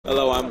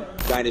Hello, I'm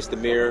Dynast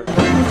Amir.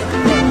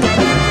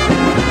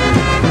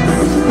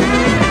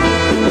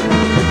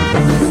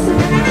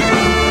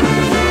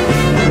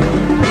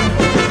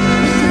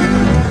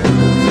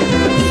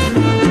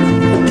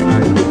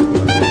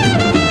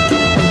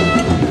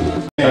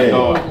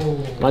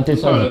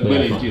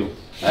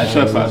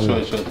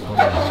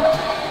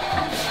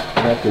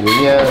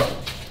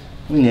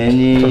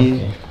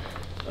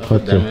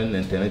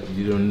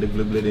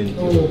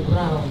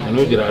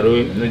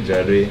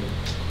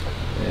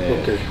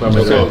 Okay.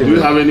 So, do you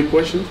have any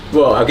questions?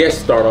 Well, I guess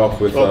start off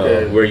with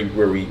where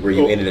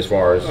you ended as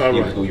far as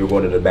you're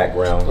going to the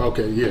background.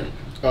 Okay. Yeah.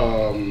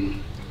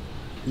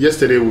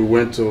 Yesterday we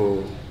went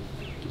to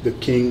the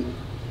king,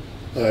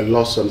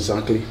 Los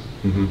Zankli,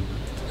 and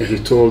he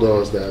told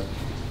us that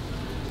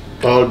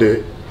all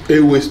the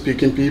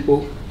Ewe-speaking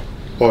people,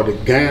 or the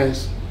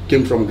Ghanaians,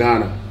 came from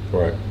Ghana.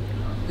 Right.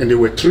 And there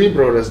were 3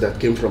 brothers that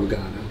came from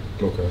Ghana.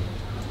 Okay.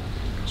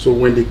 So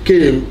when they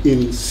came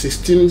in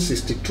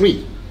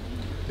 1663,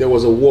 there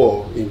was a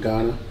war in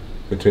Ghana.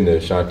 Between the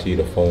Ashanti,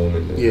 the Fon,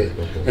 and the... Yeah.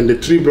 Okay. And the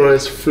 3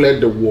 brothers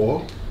fled the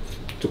war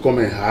to come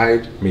and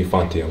hide.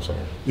 Fanti, I'm sorry.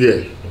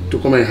 Yeah, to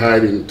come and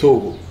hide in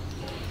Togo.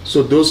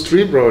 So those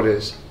 3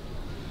 brothers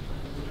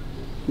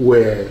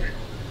were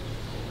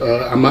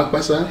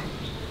Amakpasa,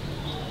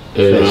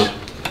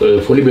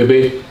 Foli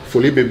Bebe,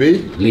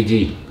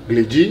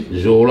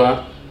 Gliji,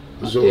 Zola,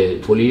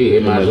 Foli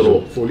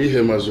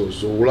Hemazo,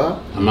 Zola,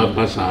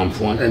 Amakpasa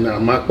Amfon, and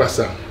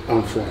Amakpasa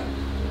Amfon.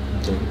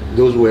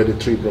 Those were the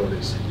 3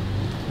 brothers.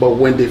 But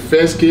when they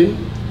first came,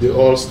 they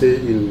all stayed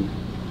in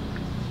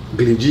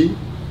Gliji,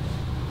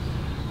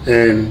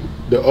 and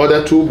the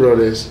other 2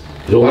 brothers,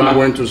 one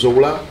went to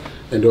Zola,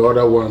 and the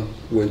other one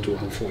went to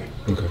Amfon.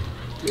 Okay.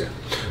 Yeah.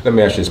 Let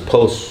me ask you this: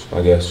 post,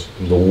 I guess,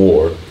 the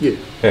war. Yeah.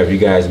 Have you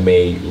guys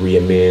made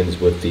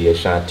reamends with the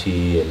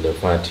Ashanti and the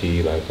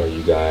Fanti? Like, are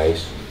you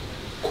guys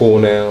cool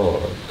now?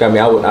 Or I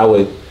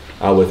mean,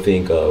 I would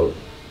think of.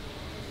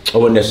 I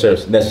wouldn't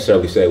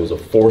necessarily say it was a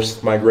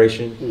forced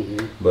migration,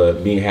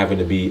 but having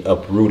to be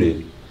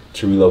uprooted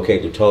to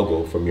relocate to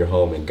Togo from your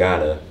home in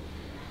Ghana,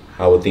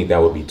 I would think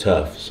that would be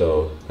tough.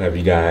 So have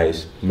you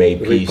guys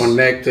made peace?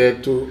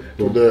 Reconnected to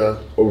the...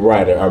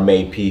 Right, or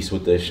made peace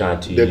with the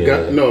Ashanti?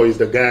 No, it's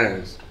the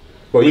Ghanaians.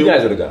 Well, you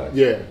guys are the guys.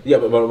 Yeah. Yeah,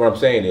 but what I'm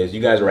saying is you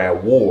guys are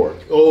at war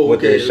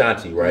with the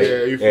Ashanti, right?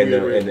 Yeah,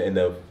 and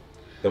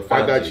the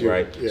Fanti,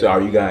 right? Yeah. So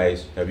have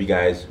you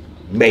guys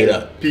made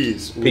up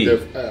peace with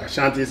the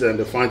Ashantis and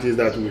the Fantis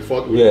that we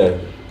fought with? Yeah,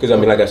 because I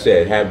mean, like I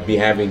said,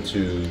 having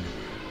to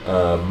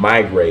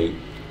migrate,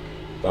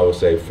 I would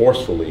say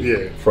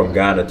forcefully from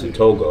Ghana to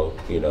Togo,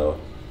 you know,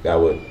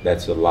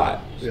 that's a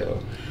lot. So.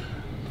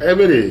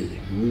 Every day,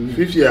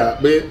 50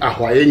 years, be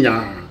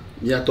ahwayenya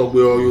ya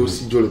Togo yo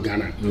si jole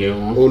Ghana.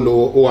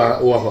 Olo o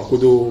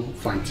akodo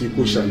Fanti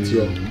ko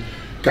Shantio.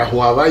 Ka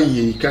hwava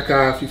yi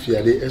kaka 50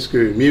 years, est-ce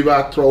que mi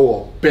va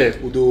trop père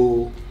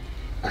kodo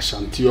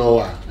Ashanti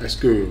est-ce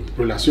que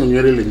relation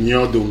nyere le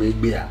nyo do me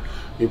gbia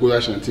e ko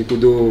Ashanti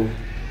kodo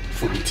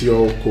Fanti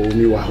ko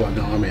mi wa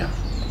dans me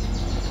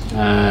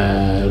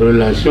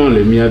relation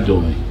le mia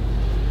do me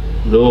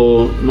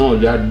do no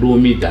ya do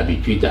mi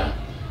d'habitude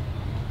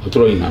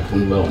otro ina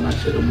funba ona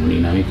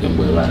cérémonie na mi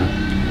kembo bana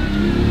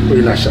o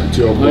ina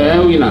Ashanti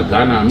o ina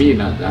Ghana mi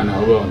ina Ghana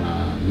o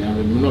ona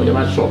no ya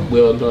ba so pe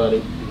o do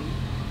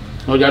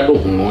no ya do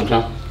hun no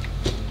cha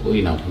o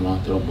ina funba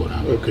tro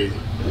bona. Okay.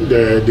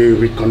 They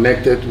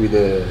reconnected with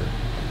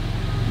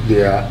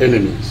their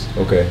enemies.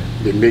 Okay.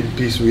 They make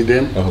peace with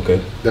them.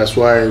 Okay. That's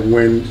why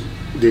when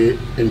they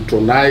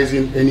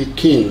intronizing any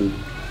king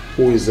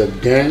who is a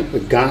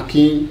Ghan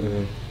king,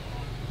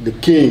 the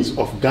kings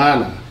of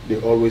Ghana, they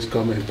always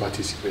come and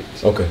participate.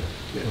 Okay.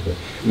 Yeah. Okay.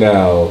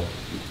 Now,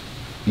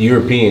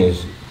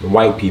 Europeans,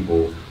 white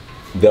people,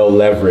 they'll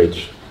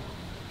leverage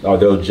or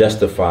they'll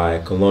justify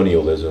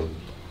colonialism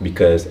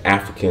because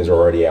Africans are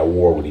already at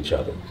war with each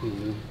other.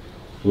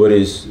 What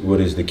is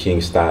the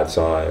king's thoughts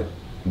on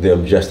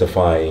them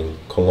justifying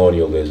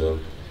colonialism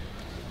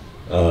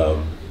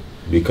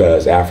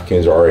because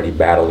Africans are already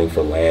battling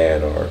for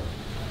land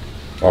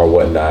or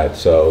whatnot?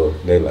 So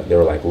they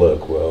were like,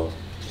 look, well,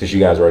 since you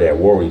guys are already at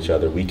war with each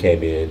other, we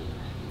came in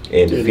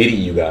and defeated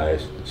you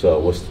guys. So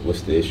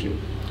what's the issue?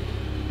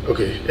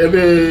 Okay,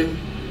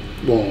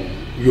 bon,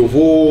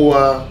 yovo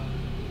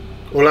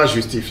on l'a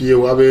justifié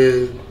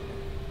avec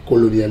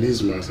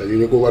colonialisme,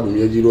 c'est-à-dire que va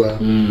dumia jiro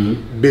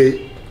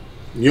b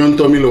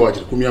nyonto mi lo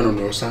wajiri kumia no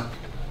nosa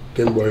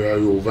kembo ya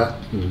yova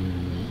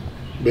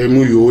be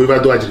mu yo eva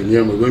do ajiri mi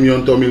mo be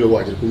nyonto mi lo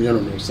wajiri kumia no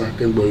nosa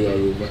kembo ya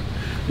yova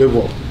be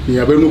bon il y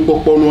avait nous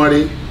popo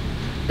noire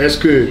est-ce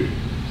que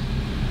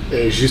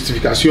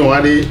justification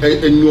ali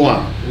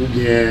noir ou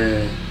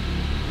bien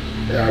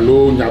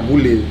allo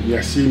nyabule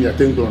nyasi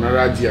nyatengo na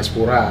la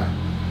diaspora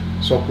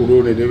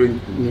sokuro ne debe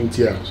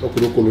ntia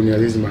sokuro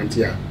colonialisme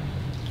antia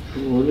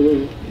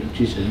ole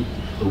tu sais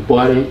au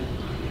boire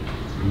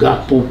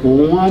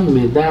gapopo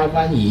me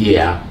dava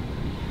ya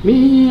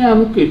mi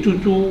am que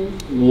tutu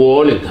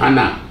wo le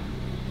Ghana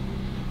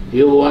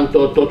yo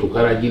anto to to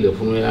karaji le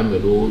funu ya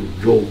melo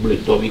jo ble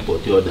to bi ko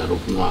ti o da ro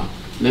funu a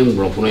ne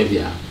ngro funu e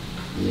bia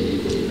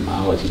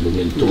ma wa ti lo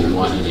men to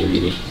mo ana ne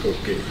vini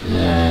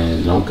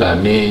donc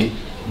ne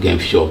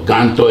genfio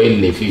ganto e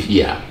le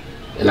fifia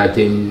la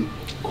ten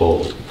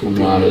ko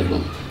funu a le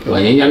don wa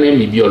nya ne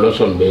mi bi o lo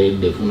son be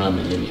de funu a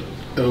me ne mi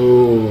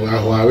oh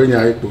aho awe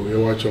nya ipo e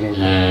wa chono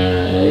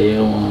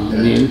yo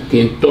ni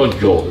kin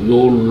tojo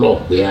yo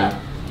lo pe a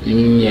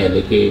ni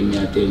le ke mi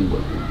atengo.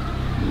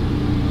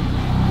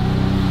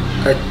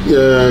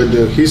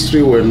 The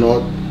history were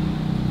not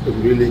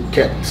really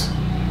kept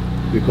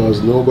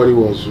because nobody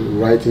was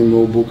writing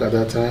no book at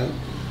that time,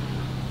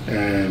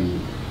 and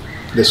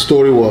the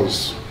story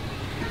was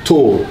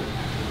told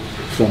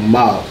from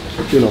mouth,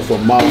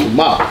 from mouth to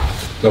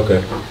mouth.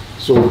 Okay.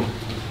 So,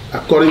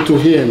 according to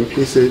him,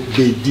 he said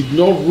they did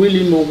not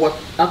really know what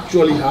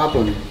actually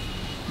happened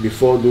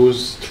before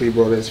those three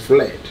brothers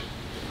fled.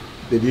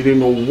 They didn't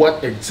know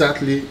what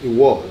exactly it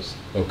was.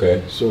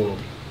 Okay. So,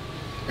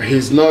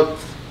 he's not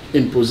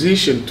in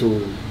position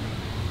to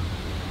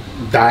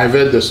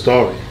divert the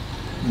story,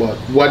 but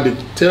what they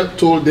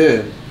told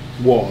them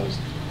was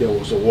there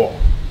was a war.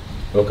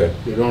 Okay.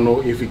 They don't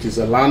know if it is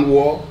a land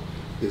war.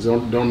 They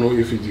don't know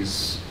if it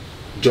is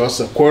just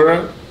a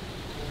quarrel.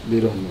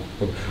 They don't know.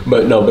 Okay.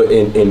 But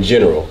in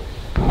general,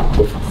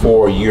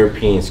 before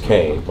Europeans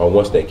came, or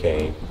once they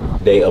came,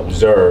 they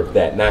observed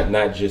that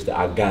not just the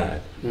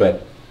Agan,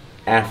 but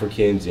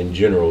Africans in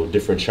general,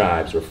 different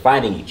tribes were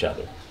fighting each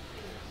other.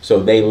 So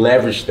they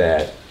leveraged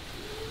that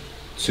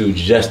to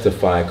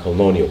justify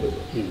colonialism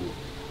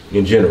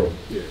in general.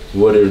 Yeah.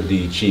 What are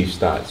the chief's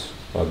thoughts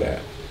on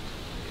that?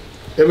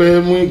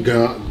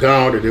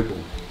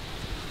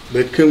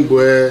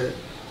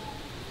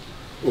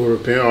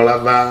 Européen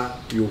là-bas,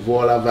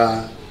 Yovo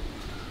là-bas,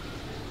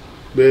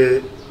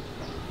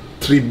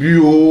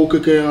 tribu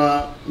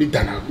quelqu'un mi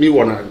dana mi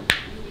wana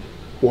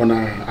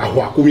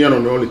ahwa kumia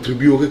no le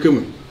tribu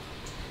quelqu'un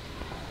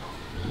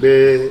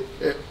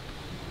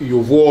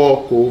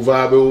Yovo ko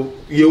va be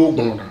yewu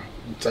gbona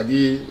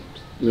c'est-à-dire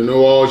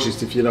ne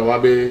justifier na wa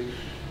be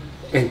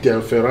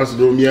interférence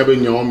do mi abe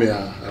nyome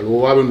a alo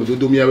wa be no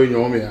do mi abe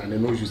nyome a ne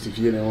no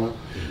justifier na wa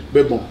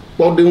be bon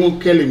pour de on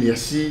kele mi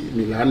asi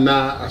mi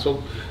lana aso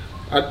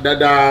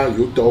dada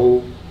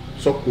yoto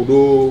so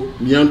kudo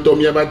mi anto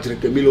mi aba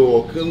direct mi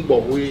lo ke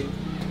ngbo we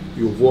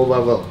Yovo va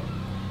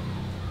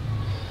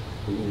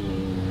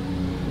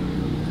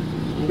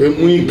be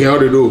mu gan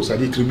de do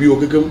c'est-à-dire tribu o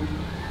kekem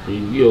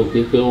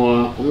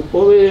on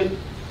peut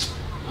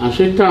en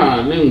ce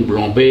temps même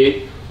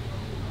blomber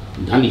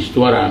dans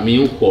l'histoire mais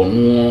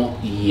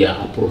il y a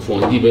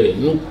approfondi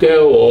nous que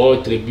au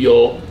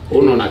tribio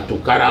on a tout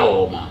cara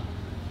ma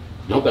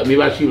donc mi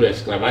va suivre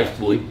l'esclavage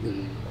pour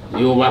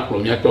yo va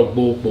premier to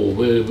bo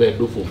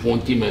do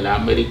fonti mais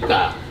l'Amérique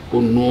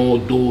ko no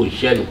do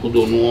chaîne ko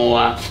do no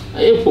a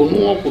e ko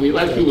no ko mi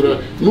va suivre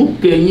nous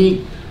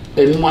kenyi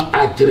en moi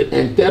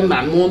interne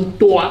non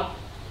toi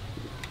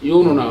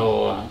yo no na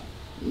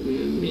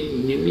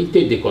mi te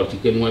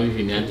décortiquer moi mi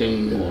vient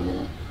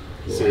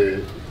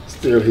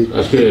still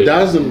he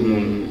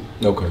doesn't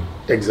know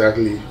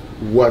exactly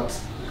what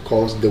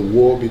caused the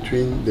war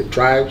between the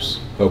tribes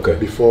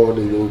before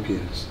the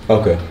Europeans.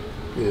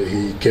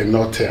 He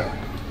cannot tell.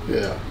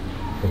 Yeah.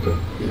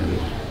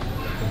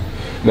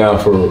 Now,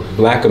 for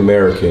Black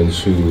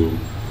Americans who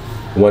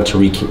want to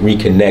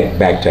reconnect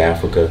back to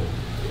Africa,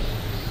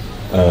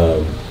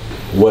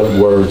 what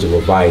words of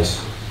advice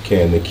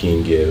can the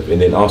king give?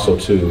 And then also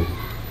too,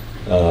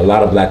 a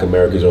lot of Black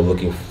Americans are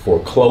looking for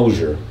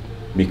closure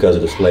because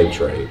of the slave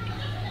trade,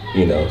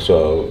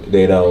 so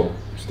they don't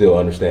still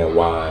understand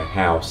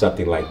how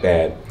something like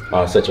that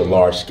on such a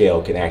large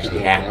scale can actually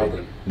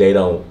happen. They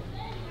don't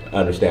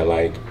understand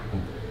the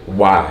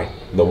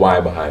why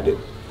behind it,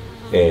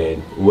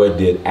 and what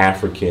did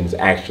Africans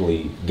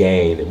actually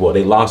gain. Well,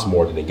 they lost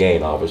more than they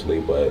gained, obviously,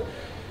 but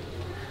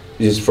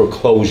just for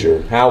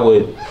closure, how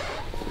would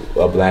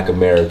a Black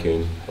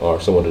American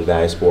or someone of the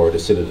diaspora,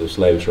 descendant of the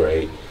slave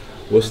trade,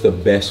 what's the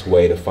best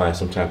way to find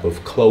some type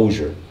of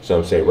closure?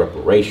 Some say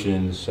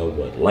reparations, some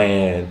want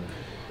land.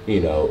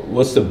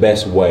 What's the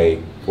best way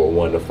for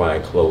one to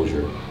find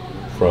closure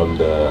from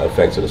the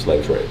effects of the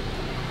slave trade?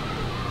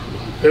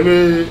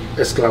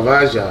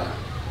 Esclavage,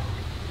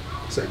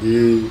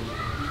 c'est-à-dire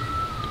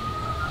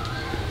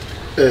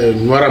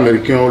Noirs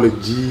américains, on le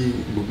dit,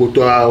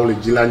 Bobotoa, on le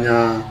dit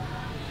Lanya,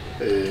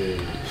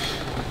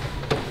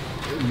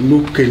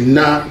 nous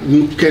kenna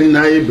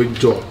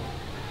bejo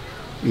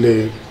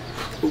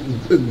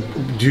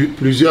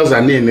plusieurs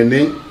années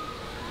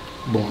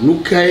bon nous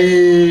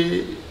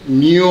kay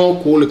mieux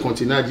pour le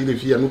continent dit les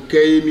filles nous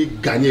kay mi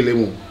gagner les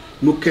mots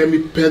nous kay mi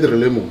perdre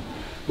les mots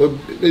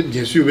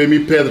bien sûr mi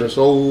perdre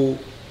ça ou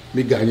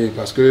mi gagner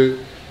parce que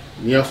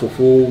mi a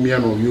fofo mi a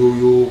no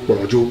yo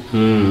polojo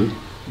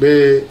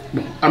mais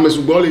bon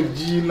amesugo le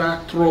dit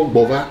là trop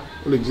bova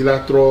le dit là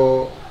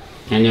trop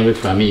il y a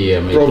famille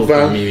mais tout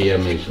famille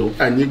mais tout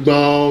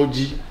Assiongbon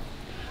dit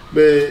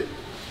mais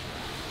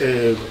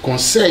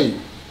conseil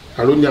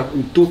alors nya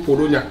to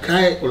poro nya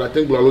kai o la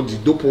tenglo alo di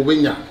do po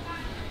benya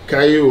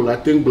Kayo la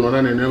ting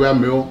blonda ne never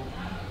meo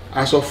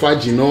aso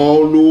faji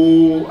no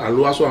lu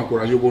alo aso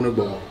encourage bono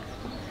bo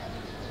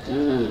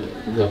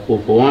ga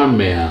popo wa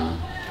mea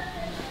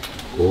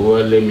ko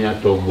le mia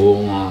togo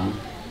wa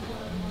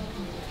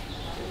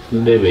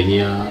nde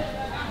benya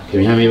ke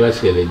mia mi va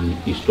sele di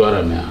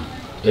histoire mea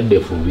e de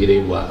fubire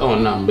wa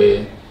on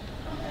ambe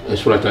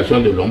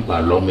exploitation de l'homme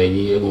par l'homme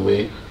ni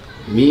e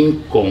min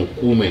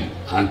concours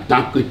en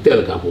tant que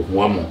tel ka pour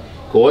moi mon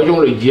ko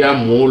wajon le dia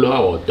mo lo a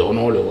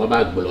otono le wa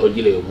ba gbo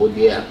di le bo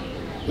dia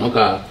donc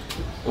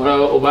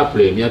on va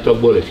play mi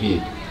atogbo le fi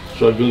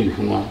sojo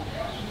ifun wa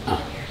ah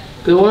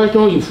ke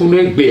wajon ifun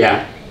egbe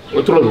ya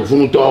o tro lo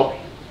fun to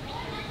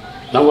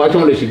la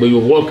wajon le sigbe yo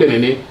wo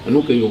kenene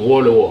anu ke yo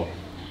wo le wo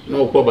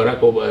no ko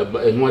barako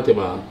e nwate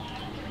ba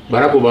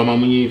barako ba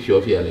mamunyi fi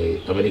ale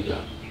America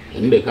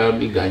nde ka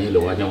bi gagner le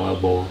wajon wa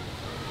bo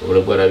o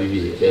le gbara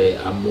bibi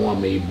amo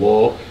ame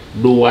ibo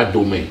do wa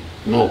dome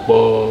no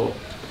ko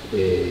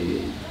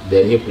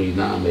dernier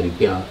président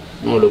américain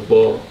non le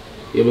po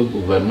et le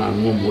gouvernement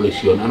non mo le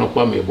siona no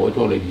pas mais bon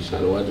le dit ça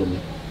le wa dome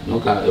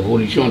donc à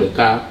évolution le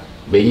cas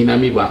benina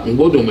mi ba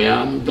ngo dome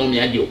ya dome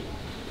ya dio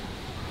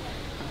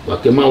wa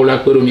ke ma ola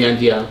ko mi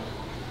andia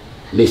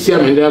le sia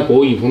menda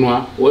ko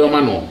yifunwa o yo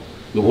mano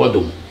yo wa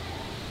dome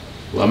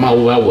wa ma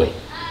o wa we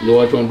le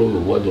wa chondo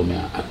lo wa dome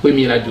a pe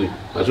mi radio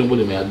parce que bo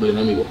dome ya gbe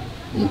na mi bo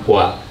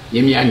nkwa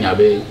yemi anya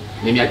be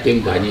nemi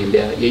atenga ni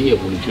ndia yenye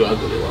evolution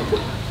agole wa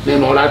ne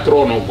no la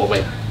tro no ko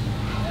bay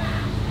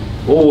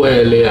o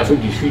le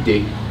Afrique du Sud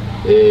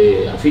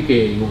Afrique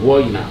you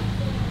boy na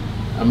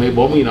ame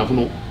bo mu ina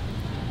funo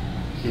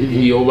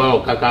yo ba o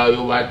kaka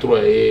yo ba tro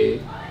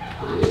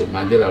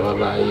Mandela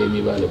baba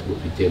yemi ba le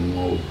profiter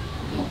mo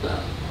donc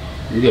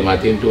ndi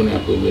matin to ne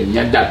ko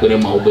nya da ko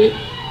ma obe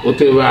o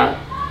te va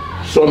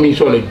so mi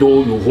so le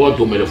do you voit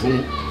do me le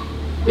fun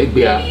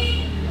egbe a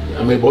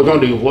ame bo don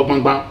de you voit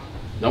bang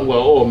donc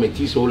oh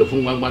métis le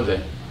fun bang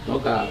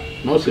donc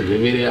non se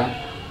révéler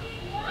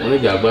on est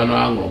déjà no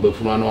ango be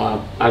fun no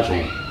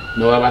azon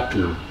no wa tu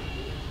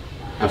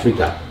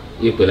Africa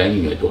e pe la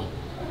ni to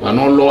wa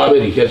no lo wa be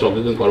ri so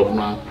ke ko lo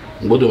fun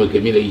ngodo me ke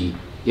mi le yi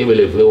e be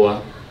le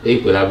vewa e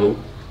pe la bo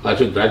parce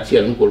que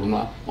gratia no ko fun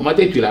o ma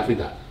te tu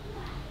l'Africa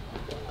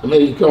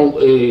américain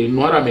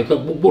noir américain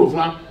gbogbo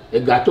fun e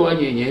gato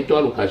anyenye to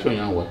location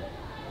yan wa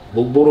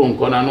gbogbo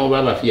nko na no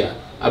ba fia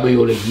abe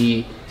yo le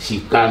di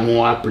sika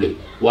no appelé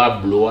wa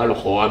blo wa lo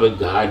ko abe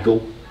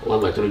gajo wa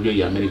ba tro jo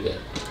America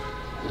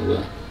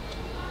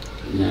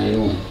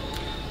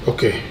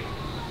okay.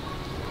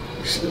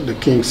 The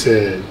king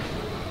said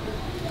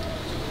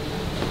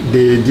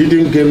they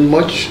didn't gain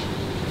much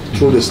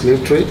through the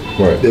slave trade.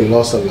 Right. They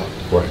lost a lot.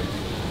 Right.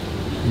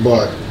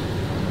 But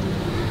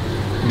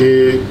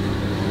they,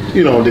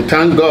 they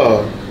thank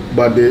God,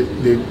 but they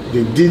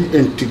did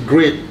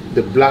integrate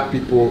the black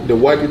people, the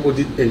white people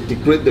did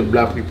integrate the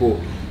black people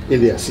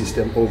in their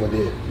system over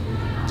there.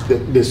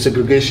 The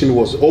segregation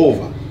was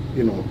over,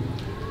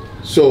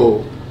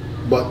 So,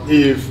 but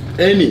if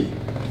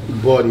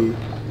anybody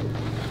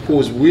who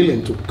is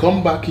willing to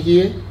come back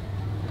here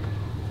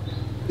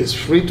is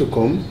free to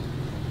come,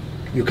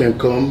 you can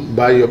come,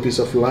 buy your piece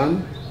of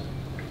land,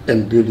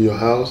 and build your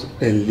house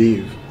and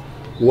live.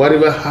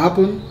 Whatever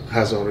happened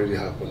has already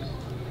happened.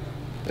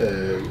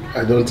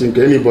 I don't think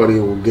anybody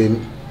will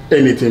gain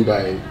anything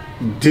by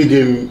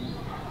digging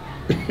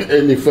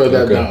any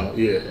further down.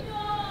 Yeah.